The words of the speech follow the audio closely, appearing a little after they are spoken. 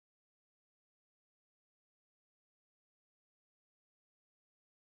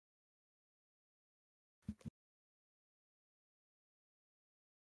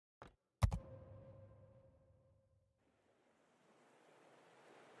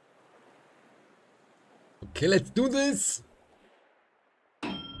Okay, let's do this! I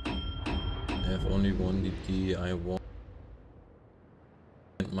have only one DD. I want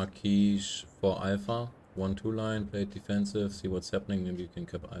Marquis for Alpha. 1-2 line, play it defensive, see what's happening. Maybe you can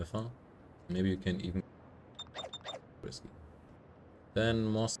cap Alpha. Maybe you can even risky. Then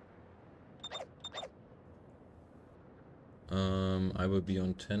Moss. I will be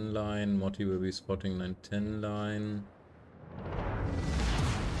on 10 line. Motti will be spotting 9-10 line.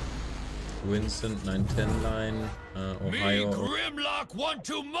 Vincent 9-10 line. Ohio. Me Grimlock want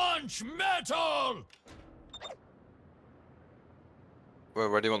to munch metal!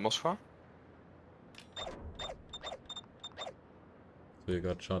 Where do you want Moscow? So you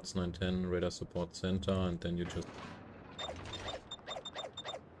got shots 9-10, radar support center, and then you just...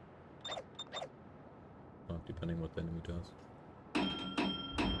 depending what the enemy does.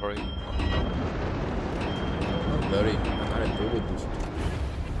 Sorry. Not very. I gotta do with this.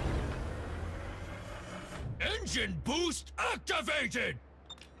 Engine boost activated!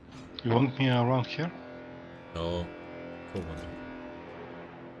 You want me around here? No. Cool one.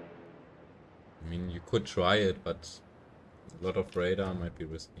 I mean, you could try it, but a lot of radar might be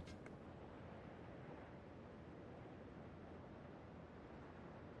risky.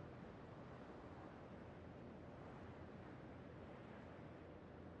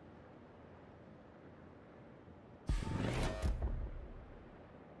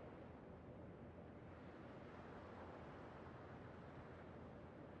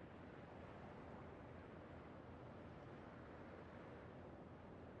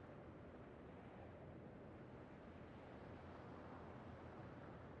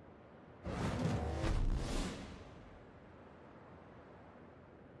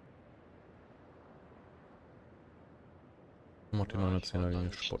 Mach die 910er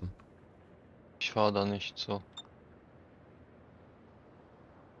Linie spotten. Ich war da nicht so.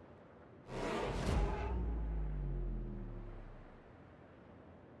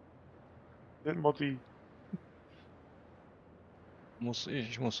 Den Motti.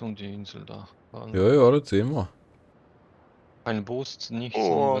 Ich muss um die Insel da fahren. Ja, ja, das sehen wir. Kein Boost, nichts.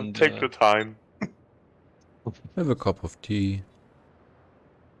 Oh, sondern take your time. Have a cup of tea.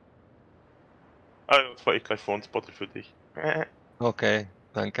 Ah, das war ich gleich vor uns, Spotte für dich. Okay,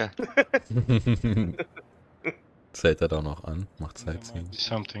 danke. Zählt er da noch an, macht There might Sightseeing. be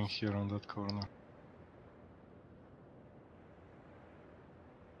something here on that corner.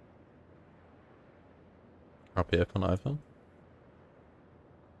 APF von Alpha?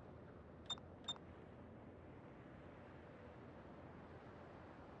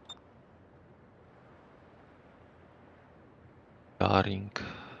 Garing.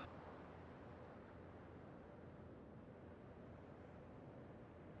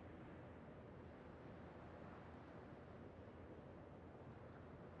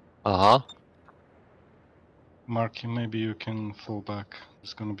 Aha. Marky, maybe you can fall back.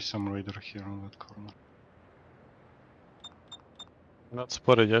 There's gonna be some radar here on that corner. Not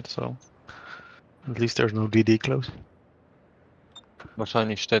spotted yet, so at least there's no DD close.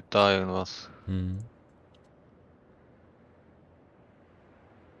 Wahrscheinlich steht da irgendwas. Hm.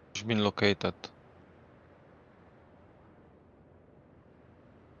 Ich bin located.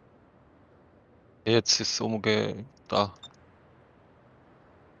 Jetzt ist da.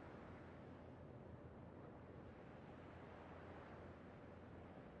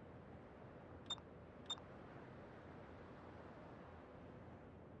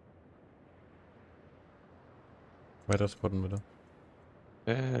 Weiter spotten bitte.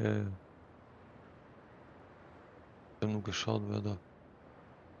 Ich hab nur geschaut, wer da.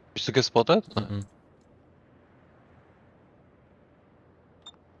 Bist du gespottet? Mhm.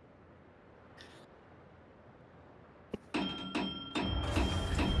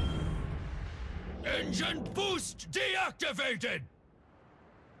 Engine boost deactivated!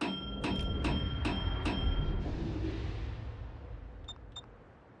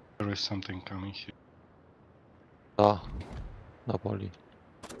 There is something coming here. Da. Na Poli.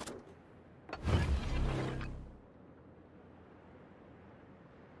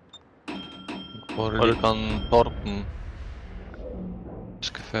 Poli kann torpen.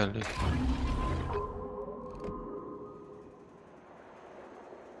 Ist gefährlich.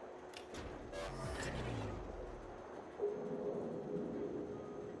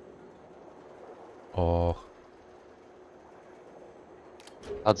 Och.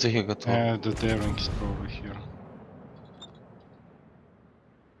 Hat sicher getan. The daring is probably here.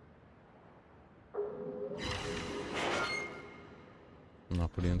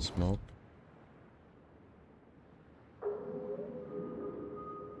 Napoleon smoke.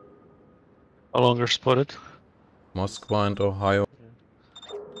 No longer spotted. Moskwa and Ohio.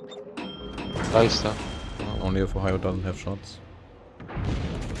 Da ist er. Only if Ohio doesn't have shots.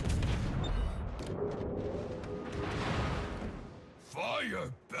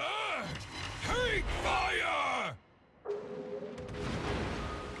 Fire bad! Hate fire!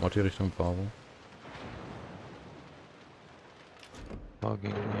 Morty Richtung Bravo. Ja,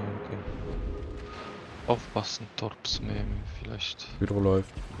 gegen okay. Aufpassen, Torps nehmen vielleicht. Hydro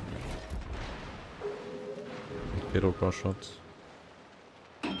läuft. Pedro Cross Shots.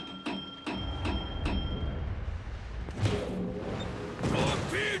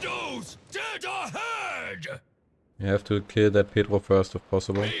 Torpedoes! Dead ahead! You have to kill that Pedro first if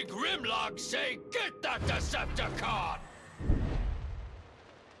possible. Big Grimlock say, get that Decepticon!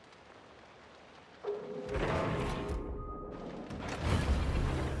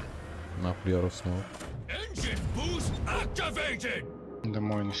 Napoli out of smoke. Engine boost activated! Des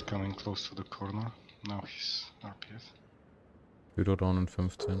Moines is coming close to the corner. Now he's RPF. Hydro down in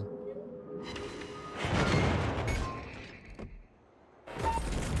 15.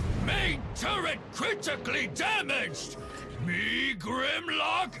 Main turret critically damaged! Me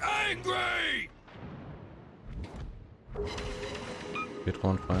Grimlock angry! Pedro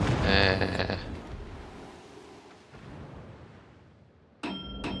on fire.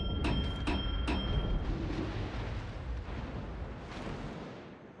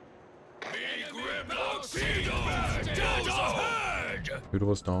 Me Grimlock torpedoes! Dead ahead!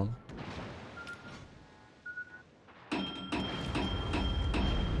 Hydro's down.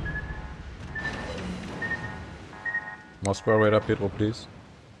 Moskwa radar Pedro, please.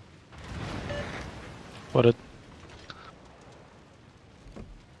 Spotted.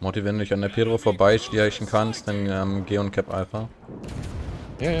 Morty, wenn du dich an der Pedro vorbeischleichen kannst, dann geh und cap Alpha.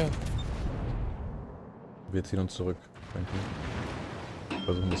 Ja, ja. Wir ziehen uns zurück. Danke.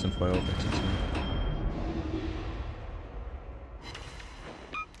 Versuchen ein bisschen Feuer auf ihn zu ziehen.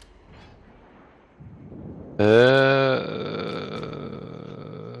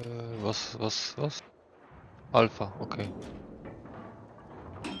 Was? Alpha, okay.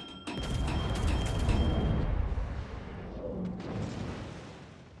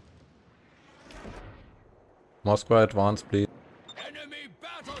 Moskwa advance, please. Enemy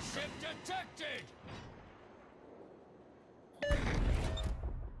battleship detected!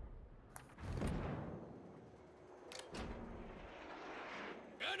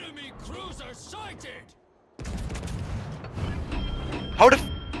 Enemy cruiser sighted! How the f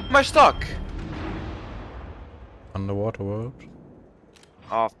am I stuck? Underwater world.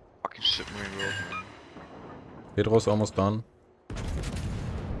 Ah, fucking submarine world, man. Pedro's almost done.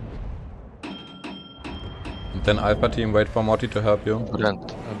 And then Alpha team, wait for Morty to help you.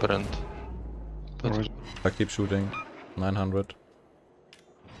 Brennt. I keep shooting. 900.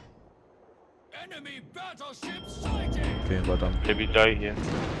 Enemy battleship sighted! Okay, war dann. Maybe die here.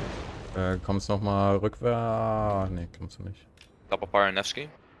 Kommst noch mal rückwärts? Nee, kommst du nicht. Double fire Nevsky.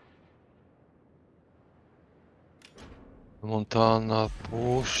 Montana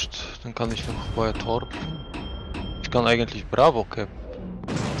pusht, dann kann ich noch vorher torpen. Ich kann eigentlich Bravo cap.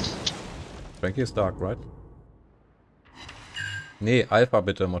 Frankie ist dark, right? Nee, Alpha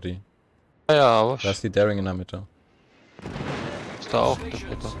bitte, Motti. Ja, aber Da ist die Daring in der Mitte. ist da auch der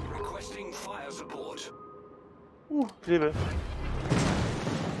Bitte. Lebe.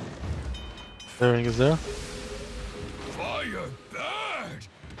 Daring is there. Fire bad!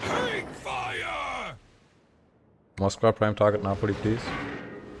 Hate fire! Moskwa prime target Napoli, please.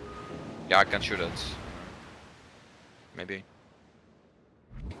 Yeah, I can shoot it. Maybe.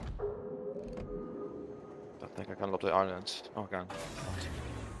 Don't think I can lob the islands. Oh, I can.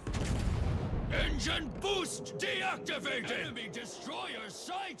 Engine boost deactivated! Enemy destroyer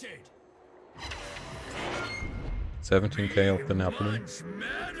sighted! 17k of the Napoli.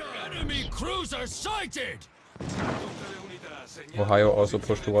 Enemy cruiser sighted! Ohio also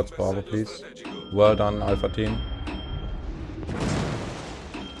push towards Bravo, please. Well done, Alpha team.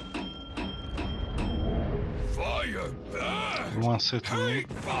 Fire bad! One set on me.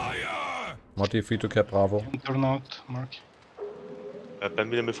 Hate fire! Motti free to cap Bravo. Turn out, Mark.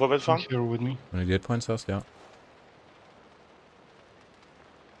 Dann wieder mit vorwärts Come fahren. here with me. Wenn du die Hitpoints hast, ja.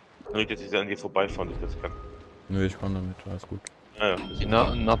 Nicht, dass ich an dir vorbeifahren, nicht das kann. Nö, ich komme damit, alles gut. Naja, Die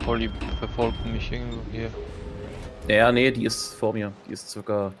Napoli verfolgt mich irgendwo hier. Ja, nee, die ist vor mir. Die ist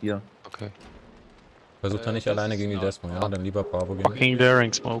sogar hier. Okay. Versucht er nicht das alleine ist gegen die ja- Desmo, ja? Dann lieber Bravo gehen. Fucking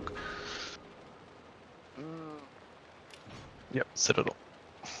Daring smoke. Yep, Citadel.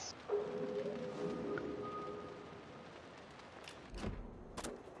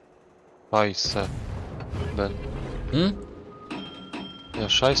 Scheiße. Ben. Hm? Ja,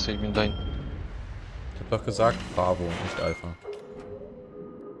 scheiße, ich bin dein. Ich hab doch gesagt Bravo, nicht Alpha.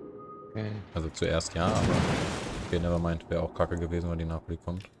 Okay. Also zuerst ja, aber okay, nevermind, wäre auch kacke gewesen, wenn die Napoli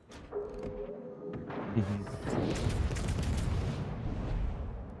kommt. Mhm.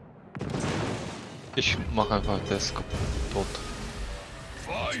 Ich mach einfach das kaputt.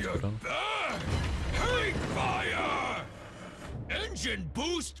 Fire Gut an. back! Hate fire! Engine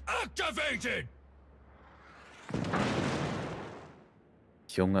boost activated!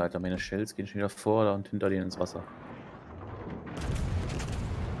 Junge, Alter, meine Shells gehen schon wieder vor und hinter denen ins Wasser.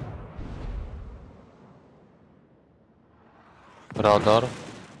 Radar.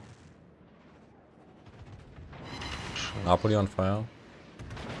 Napoli on fire.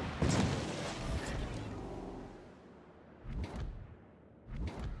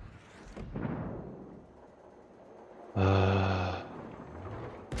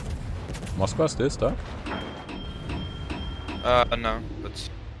 Moskwa still stuck? No, but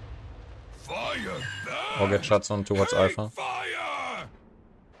Fire back! Or get shots on towards Hate Alpha. fire!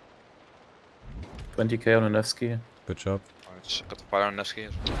 20k on the Nevsky. Good job. it's got the fire on Nevsky.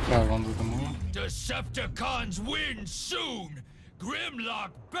 Fire under the moon. Decepticons win soon!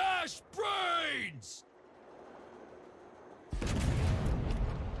 Grimlock bash brains!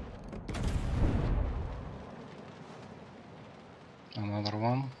 Another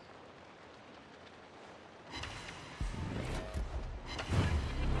one.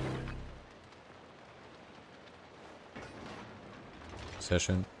 Sehr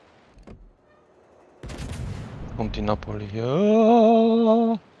schön. Kommt die Napoli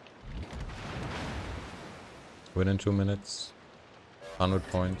hier. Win in 2 minutes. 100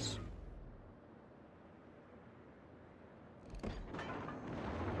 points.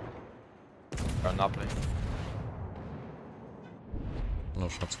 Napoli. No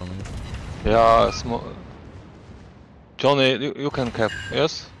shots for me. Ja, es mo Johnny, you can cap,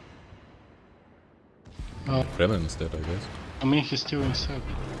 yes? Kremlin is dead, I guess. I mean, he's still inside.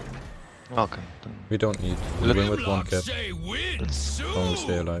 Okay, then. We don't need. We Let- win with 1 Grimlock cap. say win As long as we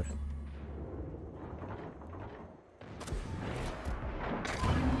stay soon! alive.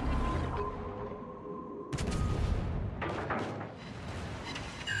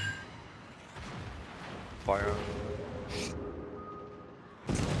 Fire.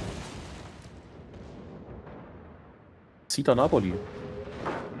 Zieht der Napoli.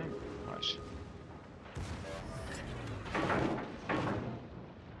 Nice.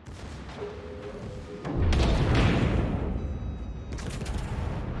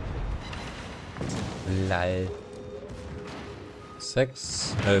 Lol.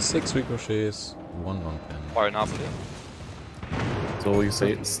 6 ricochets, 1 on pen. Fire Napoli. So, you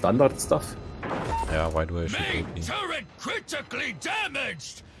say standard stuff? Yeah, why do I shoot Main OP? turret critically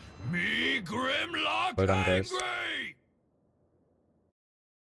damaged! Me Grimlock Well done, guys. angry!